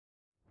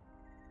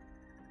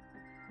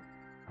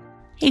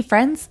Hey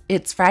friends,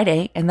 it's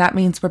Friday, and that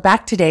means we're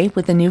back today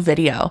with a new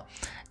video.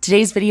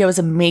 Today's video is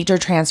a major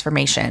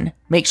transformation.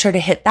 Make sure to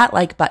hit that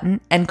like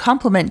button and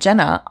compliment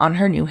Jenna on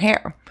her new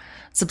hair.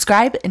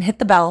 Subscribe and hit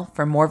the bell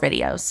for more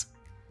videos.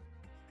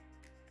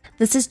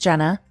 This is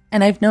Jenna,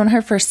 and I've known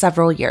her for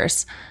several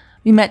years.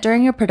 We met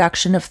during a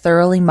production of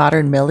Thoroughly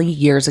Modern Millie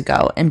years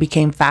ago and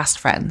became fast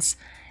friends.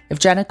 If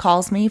Jenna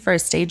calls me for a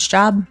stage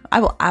job,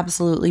 I will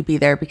absolutely be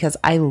there because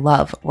I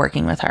love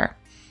working with her.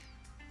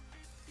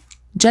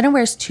 Jenna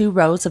wears 2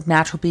 rows of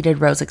natural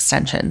beaded rose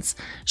extensions.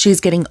 She's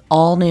getting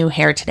all new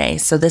hair today,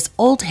 so this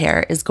old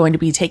hair is going to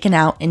be taken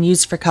out and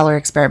used for color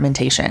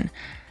experimentation.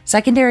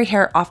 Secondary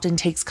hair often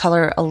takes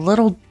color a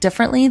little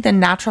differently than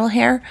natural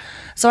hair,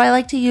 so I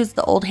like to use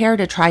the old hair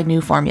to try new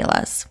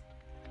formulas.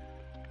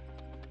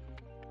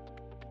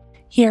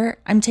 Here,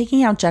 I'm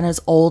taking out Jenna's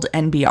old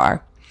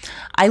NBR.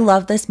 I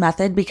love this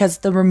method because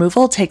the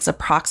removal takes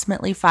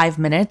approximately 5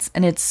 minutes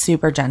and it's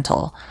super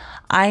gentle.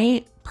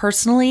 I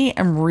personally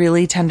am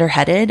really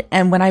tender-headed,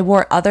 and when I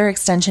wore other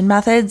extension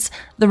methods,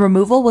 the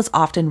removal was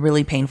often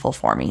really painful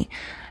for me.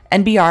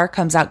 NBR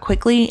comes out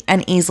quickly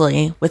and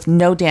easily with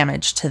no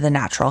damage to the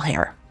natural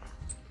hair.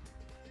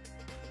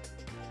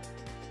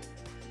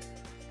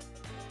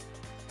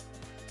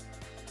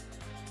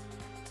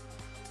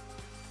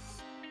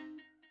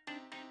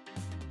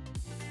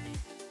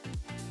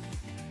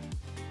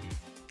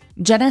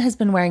 Jenna has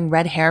been wearing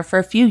red hair for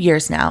a few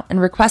years now and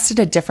requested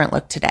a different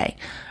look today.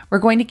 We're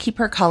going to keep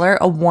her color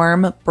a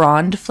warm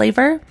blonde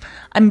flavor.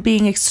 I'm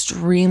being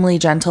extremely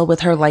gentle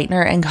with her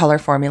lightener and color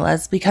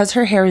formulas because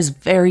her hair is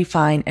very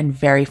fine and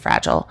very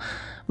fragile.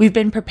 We've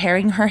been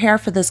preparing her hair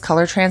for this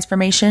color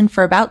transformation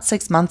for about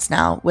 6 months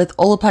now with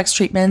Olaplex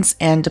treatments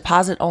and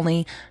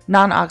deposit-only,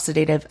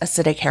 non-oxidative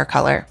acidic hair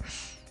color.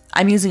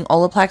 I'm using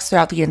Olaplex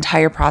throughout the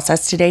entire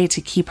process today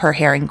to keep her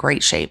hair in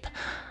great shape.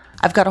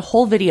 I've got a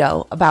whole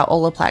video about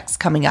Olaplex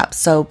coming up,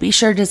 so be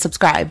sure to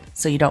subscribe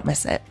so you don't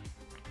miss it.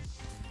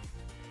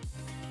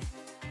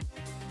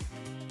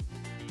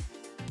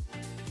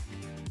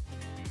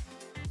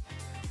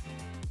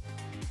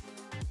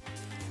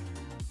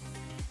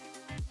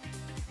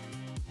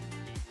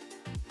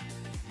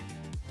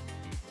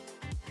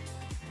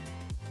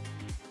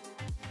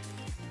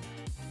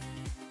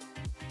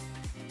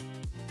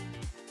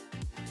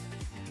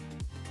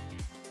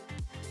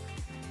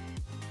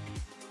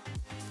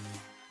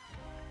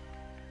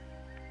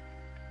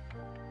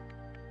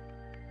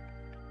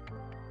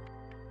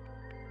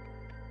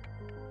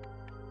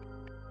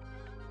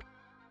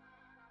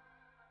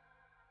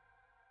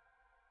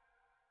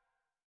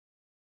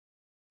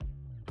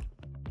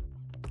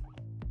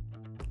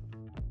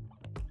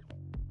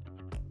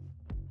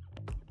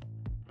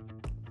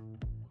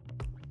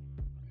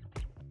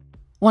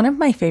 One of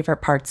my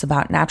favorite parts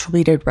about natural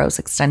beaded rose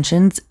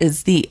extensions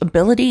is the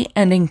ability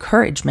and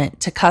encouragement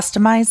to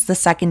customize the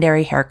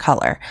secondary hair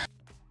color.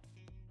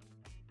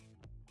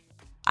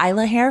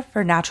 Isla hair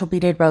for natural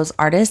beaded rose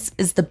artists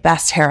is the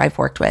best hair I've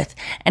worked with,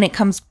 and it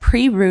comes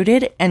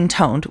pre-rooted and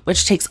toned,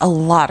 which takes a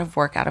lot of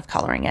work out of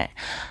coloring it.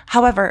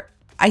 However,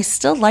 I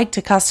still like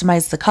to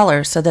customize the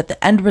color so that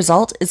the end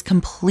result is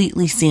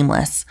completely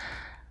seamless.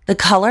 The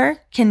color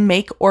can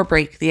make or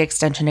break the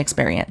extension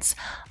experience.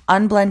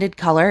 Unblended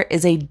color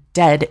is a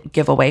dead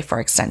giveaway for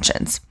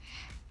extensions.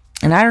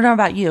 And I don't know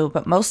about you,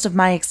 but most of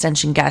my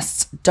extension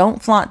guests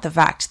don't flaunt the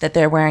fact that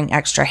they're wearing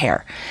extra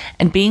hair.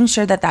 And being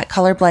sure that that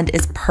color blend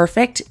is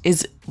perfect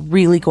is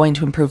really going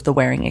to improve the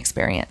wearing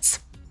experience.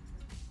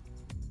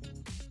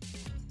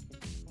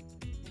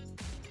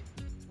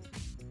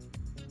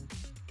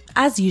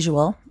 As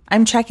usual,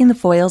 I'm checking the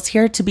foils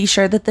here to be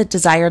sure that the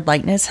desired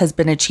lightness has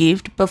been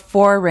achieved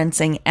before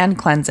rinsing and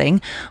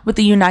cleansing with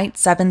the Unite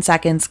 7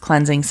 Seconds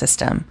cleansing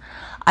system.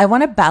 I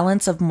want a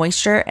balance of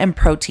moisture and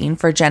protein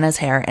for Jenna's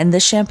hair, and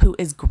this shampoo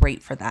is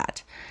great for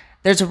that.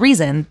 There's a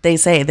reason they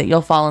say that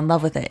you'll fall in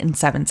love with it in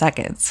 7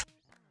 seconds.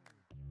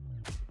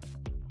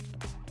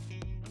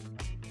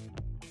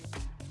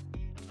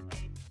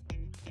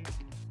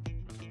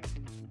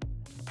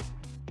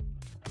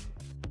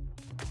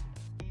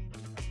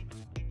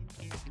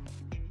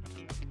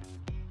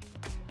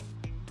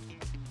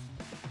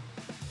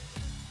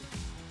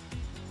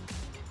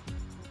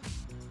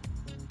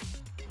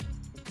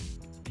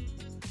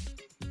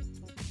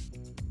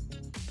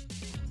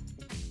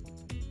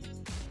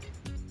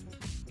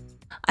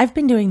 I've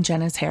been doing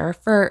Jenna's hair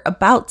for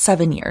about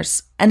 7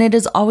 years, and it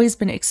has always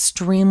been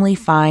extremely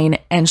fine,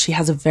 and she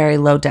has a very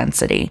low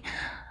density.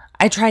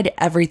 I tried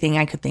everything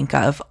I could think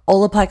of: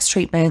 Olaplex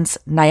treatments,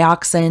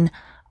 Nioxin,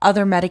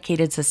 other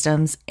medicated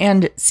systems,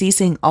 and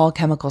ceasing all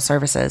chemical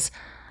services.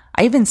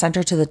 I even sent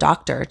her to the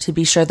doctor to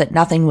be sure that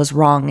nothing was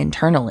wrong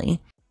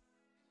internally.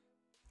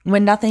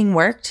 When nothing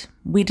worked,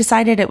 we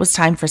decided it was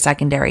time for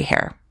secondary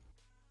hair.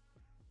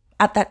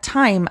 At that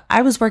time,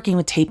 I was working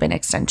with tape-in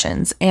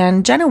extensions,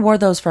 and Jenna wore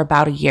those for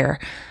about a year.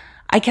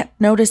 I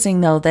kept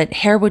noticing, though, that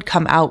hair would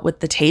come out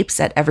with the tapes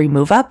at every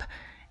move-up,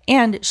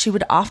 and she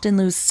would often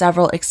lose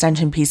several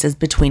extension pieces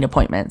between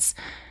appointments.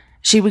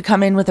 She would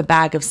come in with a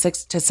bag of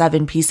 6 to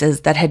 7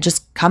 pieces that had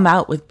just come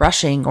out with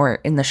brushing or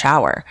in the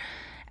shower.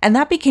 And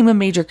that became a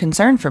major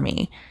concern for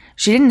me.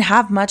 She didn't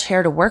have much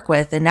hair to work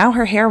with, and now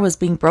her hair was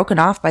being broken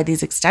off by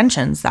these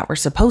extensions that were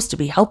supposed to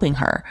be helping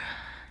her.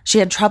 She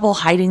had trouble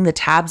hiding the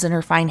tabs in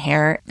her fine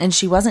hair, and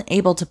she wasn't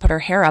able to put her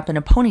hair up in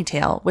a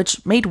ponytail,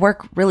 which made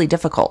work really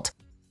difficult.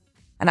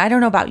 And I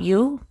don't know about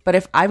you, but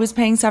if I was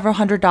paying several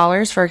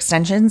 $100s for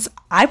extensions,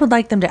 I would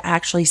like them to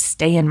actually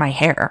stay in my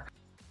hair.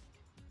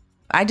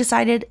 I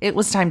decided it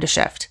was time to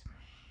shift.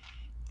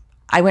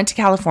 I went to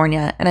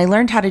California and I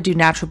learned how to do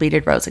natural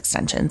beaded rose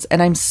extensions,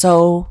 and I'm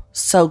so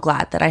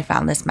glad that I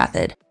found this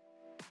method.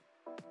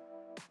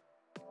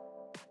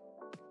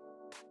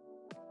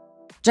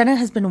 Jenna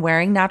has been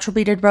wearing natural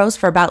beaded rose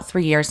for about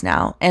 3 years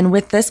now, and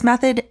with this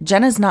method,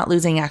 Jenna's not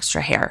losing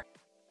extra hair.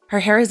 Her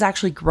hair has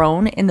actually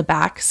grown in the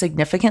back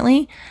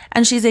significantly,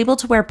 and she's able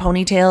to wear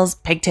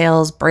ponytails,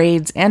 pigtails,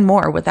 braids, and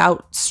more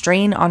without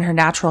strain on her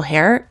natural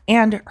hair,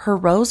 and her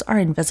rows are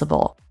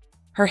invisible.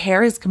 Her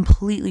hair is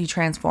completely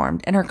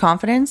transformed, and her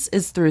confidence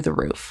is through the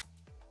roof.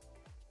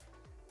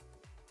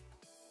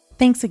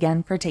 Thanks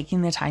again for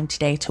taking the time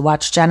today to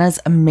watch Jenna's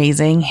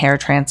amazing hair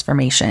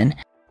transformation.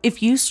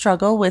 If you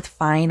struggle with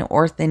fine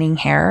or thinning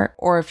hair,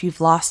 or if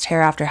you've lost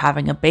hair after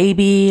having a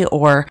baby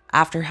or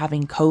after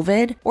having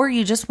COVID, or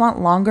you just want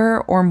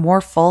longer or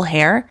more full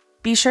hair,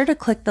 be sure to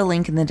click the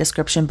link in the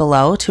description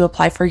below to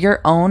apply for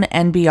your own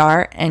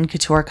NBR and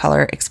Couture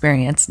Color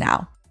experience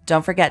now.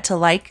 Don't forget to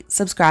like,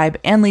 subscribe,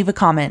 and leave a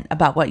comment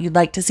about what you'd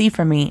like to see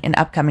from me in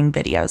upcoming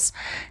videos.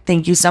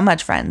 Thank you so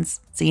much,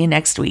 friends. See you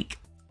next week.